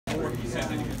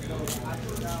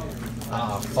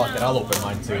Ah, fuck it, I'll open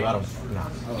mine too. I don't. Nah.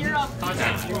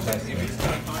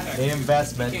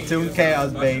 Investment. Toon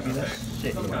Chaos, baby. That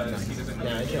shit.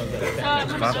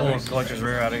 If I pull a collector's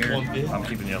rare out of here, I'm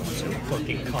keeping the other one sealed.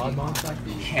 Fucking cod monster.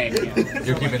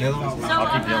 You're keeping the other one? I'll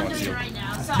keep the other one sealed.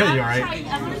 Yeah, you're right.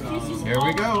 Here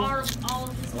we go.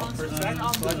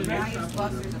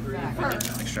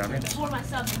 Extravagant.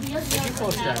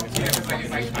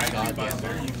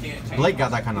 Blake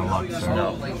got that kind of luck, so.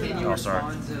 No. Oh, sorry.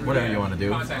 Whatever you want to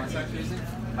do.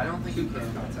 I don't think you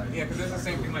can contact. Yeah, because it's the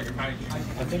same thing like a package.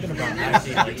 I'm thinking about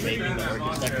actually like making the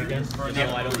orchid deck again.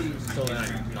 No, I don't. Still not.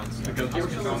 So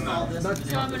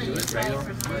I'm gonna use that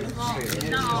for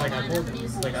Like I pulled,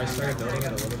 like I started building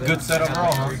it a little bit. Good setup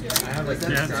overall, huh? I have like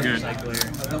Yeah, it's good. Like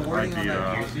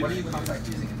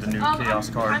the new Chaos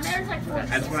cards.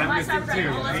 That's what I'm missing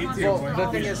too. Me too. Well, the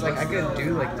thing is, like, I could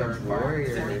do like the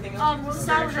warrior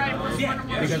Sour Dragon was one of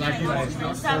my because I feel like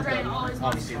Sour Dragon always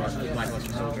obviously that's my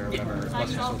Luster Soldier or whatever.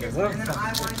 Luster Soldier, whatever the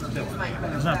fuck it's doing.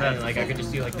 It's not bad. Like I could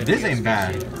just do like the. This ain't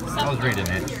bad. I was reading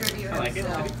it. I like it.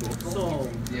 That'd be cool.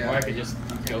 Or I could just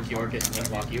go Orchid and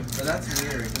block you. But that's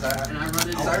weird. And I run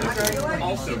it. Sour Dragon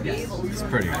also good. It's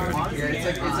pretty good. Yeah,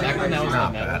 it's Back when that was Not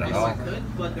on bad that. at all.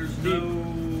 But there's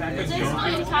no.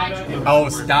 Oh,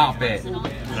 stop it. Is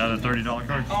that a $30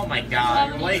 card? Oh my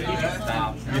God, Blake, you just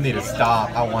stop. You need to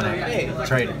stop. I want it.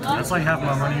 Trade it. That's like half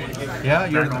my money. Yeah,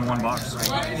 you're Back on one box.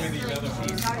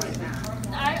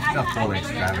 not fully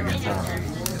extravagant.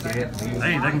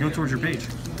 Hey, that can go towards your page.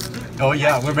 Oh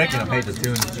yeah, we're making a page of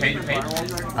Toon.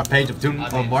 A page of Toon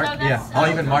on Mark. Yeah,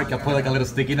 I'll even mark. I'll put like a little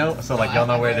sticky note so like y'all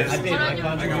know where it is.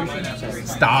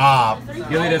 Stop!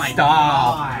 You need to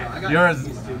stop. You're a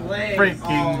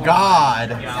freaking god.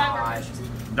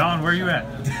 Don, where you at?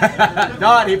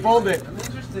 God, he pulled it.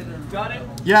 Got it?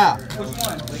 Yeah. Which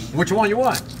one? Which one you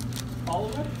want? All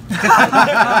of them?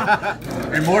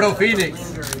 Immortal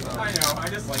Phoenix. I know. I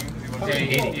just like.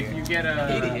 If you get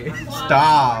a.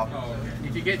 Stop.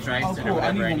 If you get Dryster or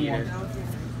whatever I need it.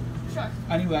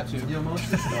 I knew that too.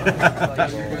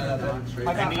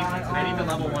 I need the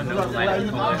level 1 to light up.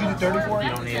 Did you do 34? You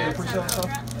don't need it.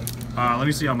 Let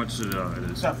me see how much it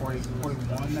is. It's at 41,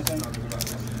 I think.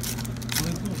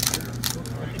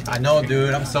 I know,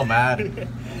 dude. I'm so mad. I'm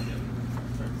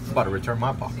about to return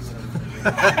my box.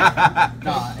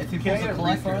 Nah, if you pay a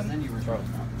refund, then you return.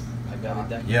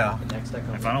 Yeah.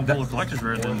 If I don't pull a collector's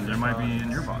rare, then there might be in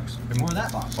your box. Or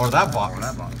that box. Or that box. Or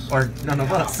that box. Or none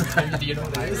of us. Do you know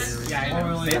what it is? Yeah, I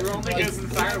know. They were only because the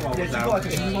firewall was out.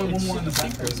 There's only one more in the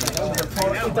back.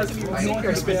 It doesn't even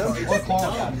secret spam. Or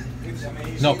Carl.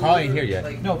 No, Carl ain't here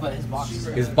yet. No, but his box is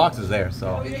there. His box is there,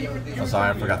 so. I'm sorry,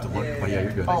 I forgot to look. But yeah,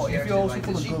 you're good. Oh, if you also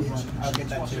pull a good one, I'll get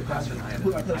that too.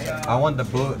 I want the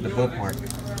bookmark.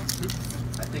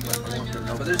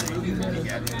 But there's a movie there.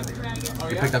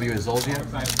 You picked up your Zolgia?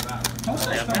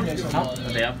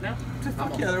 Are they up now?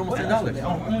 Fuck yeah, they're almost $10.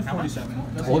 Only 47.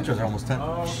 Ultras are almost 10.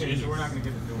 Oh, okay, so we're not going to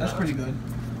get the door. That's pretty good.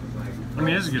 I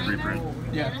mean, it's a good reprint.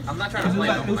 Yeah. I'm not trying to play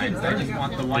them. I just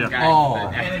want the one Yeah. guy.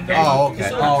 Oh,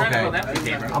 okay. Oh, okay.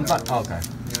 I'm I'm not. Okay.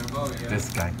 This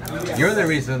guy. You're the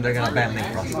reason they're gonna ban Link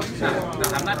Cross.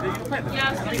 not going to play them. Yeah,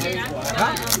 I was gonna say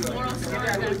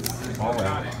that. Oh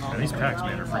well. Yeah, these packs,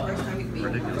 man, are freaking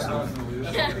ridiculous.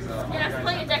 Yeah, I'm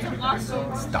playing a deck of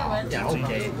lawsuits. Stop. Yeah,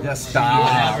 okay. Just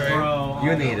stop.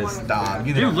 You need to stop.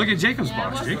 You need Dude, to... look at Jacob's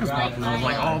box. Jacob's box was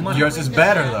like all money. Yours is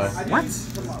better though. What?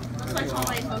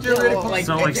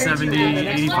 So like 70,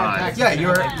 85. Yeah,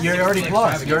 you're already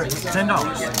plus. You're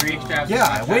 $10. yeah.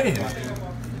 I waited.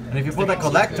 And if you pull that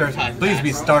collector, please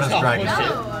be Stardust Dragon.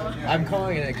 I'm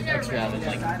calling it extra in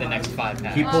like the next 5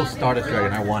 packs. He pulls Stardust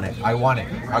Dragon. I want it. I want it.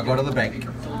 I'll go to the bank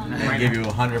and give you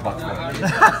 $100 for it.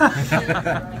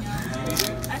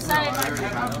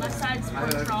 Besides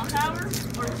Strong Tower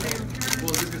or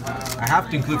I have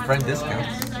to include friend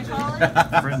discounts.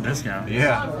 Friend discount.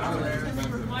 Yeah.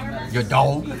 Your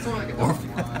dog. That's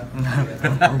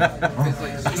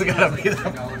gotta be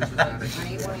that.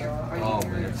 Oh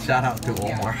man! Shout out to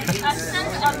Omar.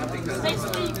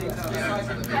 Basically,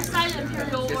 I signed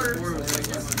Imperial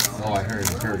Orders. Oh, I heard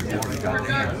Imperial Order got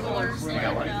in.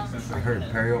 I heard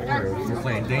Imperial Order. We're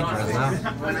playing dangerous now.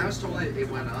 When I was told it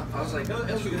went up, I was like,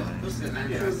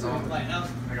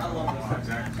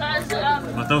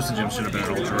 But those gems should have been an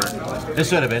ultra rare. This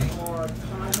should have been.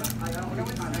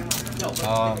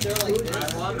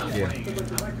 Yeah.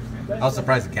 I was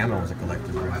surprised the camera was a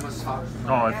collector. Bro.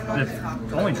 Oh, if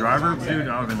only driver, dude,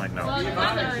 I would have been like, no. Well, the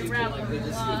other grab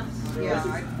Yeah,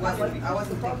 I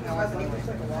wasn't thinking I wasn't even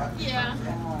took a watch. yeah.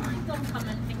 Don't come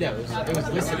and pick Yeah, it was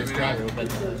listed as driver,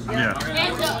 but Yeah.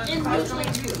 And usually,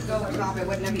 Go shop, I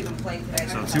wouldn't have even played today.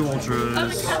 So 2 ultras,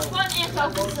 have fun and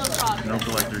focus still profit. no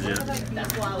collectors yet.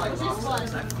 Which is fun.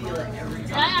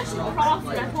 And I actually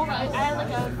profited. I had like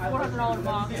a $400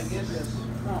 box.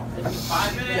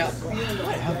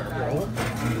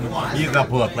 He's gonna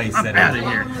pull a place I'm center. out of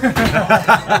here.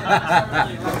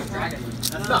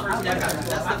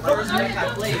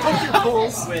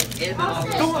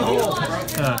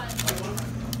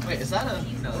 Wait, is that a?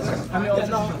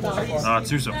 No.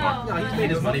 2 so far. no, he's made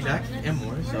his money back and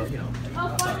more, so you know.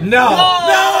 No! No!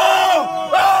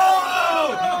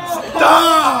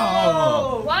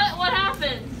 Stop! What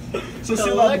happened? So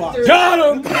still unlocked.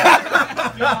 Got him!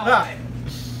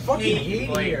 Fucking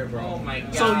Here, bro. Oh my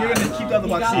god. So you're gonna keep the other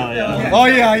box sealed? yeah. Oh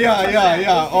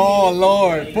yeah. Oh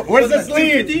Lord. Where's the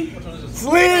sleeve?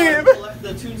 Sleeve!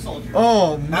 The Toon Soldier.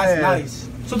 Oh man. That's nice.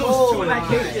 So those 2 in that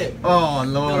case. Oh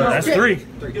Lord. That's 3.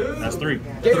 That's 3. 3.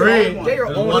 Get your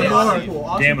own One more.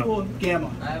 Gamma. Gamma.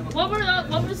 What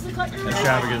was the collector?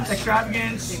 Extravagance.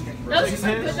 Extravagance. Those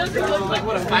are good.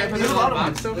 What a $500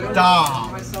 box so far?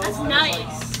 Stop. That's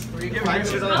nice.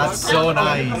 That's so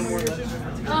nice.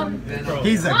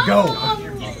 He's a goat.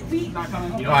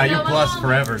 Wow, you plus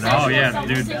forever now. Oh yeah,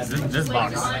 dude, this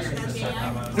box.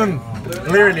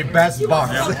 Literally best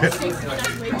box.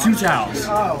 2 towels.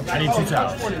 I need 2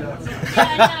 towels.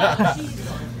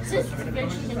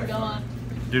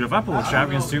 Dude, if I pull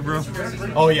extravagance too, bro.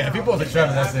 Oh yeah, if you pull the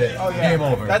Trevor, that's it. Game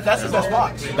over. That's the best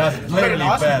box. That's literally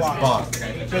best box.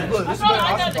 Because look, this is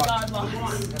I got the the awesome God box.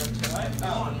 box.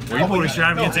 Well, you pulled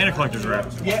extravagance and a collector's rare.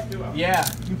 Yeah,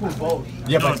 you pulled both.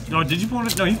 Yeah, No, but no, did you pull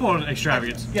it? No, he pulled an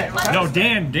extravagance. Yeah. No,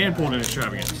 Dan pulled an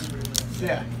extravagance.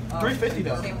 Yeah. 350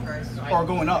 though. Same price. Or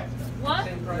going up. What?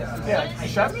 Yeah.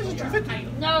 Extravagance is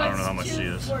 350. No, I don't it's know how much she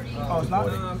is. 240. Oh, it's not?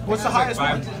 What's the highest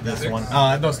one? this one.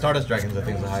 No, Stardust Dragons I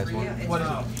think is the highest one. What is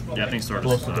it? Yeah, I think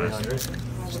Close Stardust to is nice.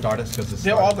 300. Stardust because it's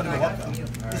They're all gonna go up though.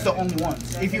 It's the only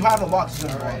ones. If you have a box, it's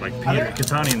gonna go up. Like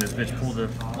Katani and this bitch pulled the.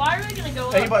 Why are we gonna go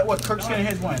up? Anybody, what, Kirk's getting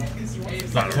his when?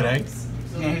 not today.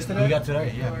 Yeah, his today? He got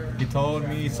today, yeah. He told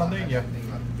me Sunday, yeah.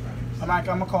 I'm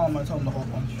gonna call him and tell him the whole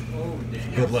bunch.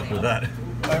 Good luck with that.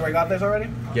 Everybody got theirs already?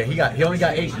 Yeah, he only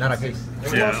got 8, not a case.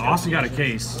 Yeah, Austin got a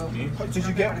case. Did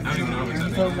you get? Did you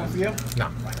told one for you? No.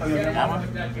 Oh, you got one?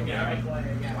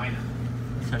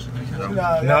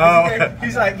 No.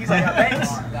 He's like, thanks.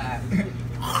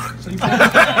 So you So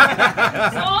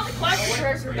all the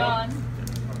questions are gone.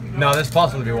 No, there's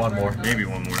possibly be one more. Maybe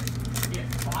one more.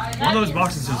 One of those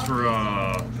boxes is for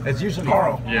It's usually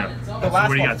Carl. yeah. The last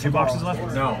What do you got? box 2 is boxes Carl.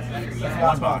 left? No.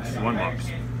 Last box. 1 box.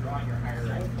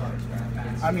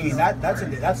 I mean, that's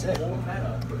it. That's it.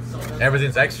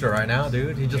 Everything's extra right now,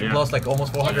 dude. He just Yeah. lost like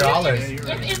almost $400.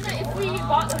 If we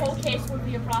bought the whole case, would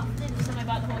we have profited if somebody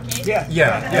bought the whole case? Yeah.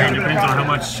 Yeah, It yeah. depends on how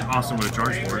much Austin would have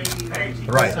charged for it.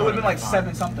 Right. It would have been like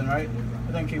 7 something, right?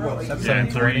 I think he was 7 Yeah,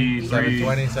 something. 3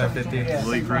 720, 750. Yeah.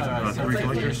 3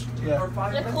 collectors. Yeah.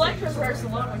 The collector's verse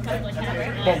alone would cut like half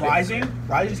and But half.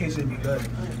 Rising's case should be good.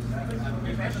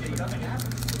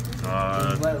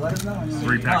 Let us know.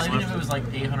 3 packs even if it left. was like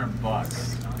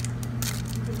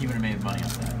 $800, you would have made money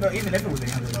off that. No, even if it was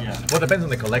 800. Yeah. Well, it depends on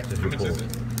the collectors you pull.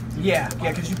 Yeah,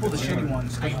 because you pull the shitty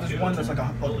ones. 'Cause there's one that's like a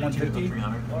 150.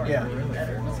 300. Yeah.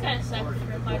 It's kind of separate.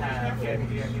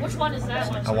 Which one is that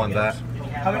one? I want that.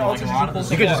 How many ultras did you pull?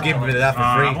 You could just give me that for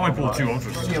I've free. only pulled 2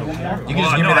 ultras. Yeah, one more. You can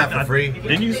just give me that for free.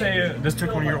 Didn't you say this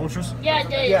took one of your ultras? Yeah,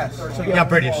 yeah. Yes. So Yeah, I'm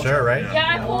pretty sure, right?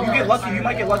 Yeah, I pulled. You get lucky. You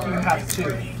might get lucky. You have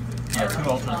 2. Yeah, 2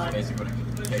 ultras basically.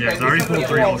 Yeah, I already pulled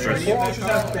 3 ultras. 4 ultras.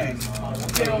 That's the thing.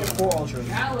 4 ultras.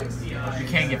 You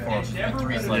can't get 4 ultras.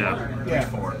 3 is like Yeah.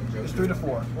 4. It's 3 to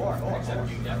 4.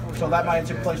 So that might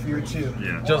take place for your 2.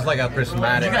 Yeah. Just like a You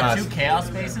prismatic. got 2 chaos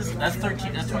spaces? That's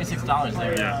 $26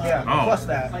 there. Yeah. Yeah. Oh. Plus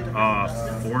that.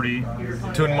 40.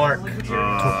 Toon Mark.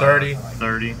 30.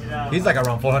 30. He's like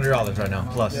around $400 right now,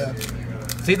 plus. Yeah.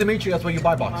 See, Dimitri, that's why you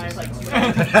buy boxes. Bro,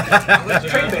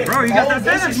 you got that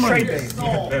FedEx money.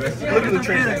 Literally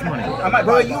trade bait. I might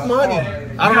Bro, buy you boxes. money.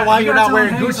 I don't know why You you're got not Tom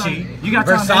wearing Hanks Gucci. on- you got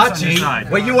Tom Hanks on your Versace. side.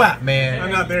 Where you at, man?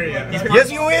 I'm not there yet. Yes,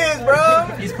 you is, bro.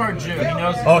 He's part Jew. He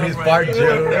knows. Oh, he's part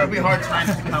Jew. There'll be hard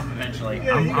times to come eventually.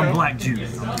 I'm black Jew.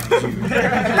 He's a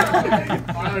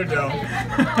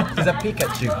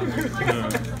Pikachu.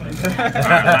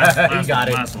 Alright, He got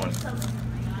it. Last one.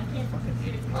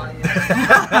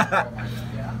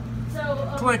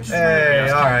 Hey,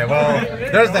 alright, well,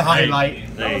 there's the highlight.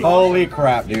 Hey. Holy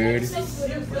crap, dude.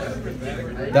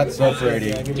 That's so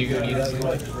pretty. Do you go need us?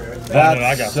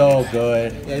 That's so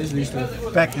good. Yeah, just these two.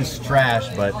 Spec is trash,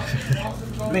 but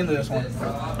Mainly this one.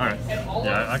 Alright.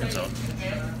 Yeah, I can tell.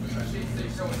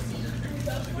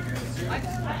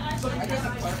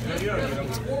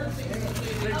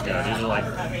 Yeah, these are like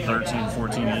 13,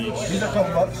 14 each. These are a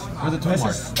couple bucks. where's the Toon This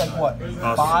mark? is like what?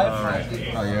 Oh, 5?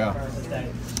 Oh yeah.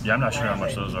 Yeah, I'm not sure how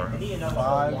much those are.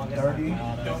 5, 30.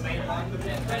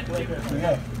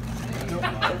 Yeah.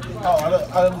 Oh,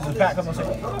 I lose the pack. I'm gonna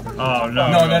say. Oh,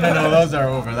 no. No, those are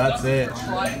over. That's it.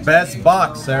 Best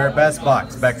box, sir. Best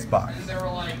box. Best box.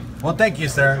 Well, thank you,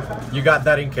 sir. You got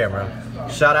that in camera.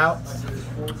 Shout out.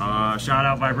 Shout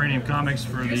out Vibranium Comics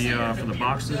for the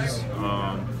boxes.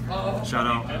 Shout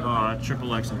out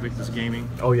Triple X and Victus Gaming.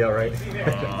 Oh yeah, right.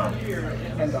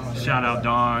 Shout out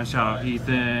Don. Shout out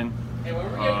Ethan.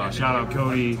 Shout out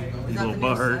Cody. He's a little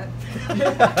butthurt.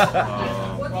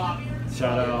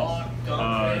 Shout out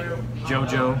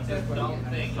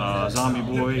JoJo. Zombie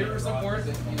Boy.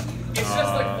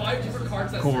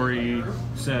 Corey.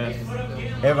 Seth.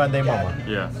 Evan de Mama.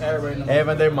 Yeah.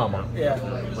 Evan de Mama. Yeah.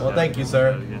 Well, thank you,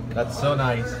 sir. That's so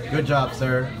nice. Good job,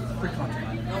 sir.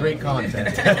 Free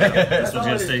content. This one's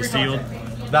gonna stay sealed.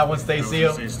 That one stays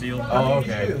sealed? Stay sealed. Oh,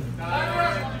 okay.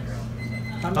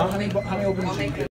 How many openings?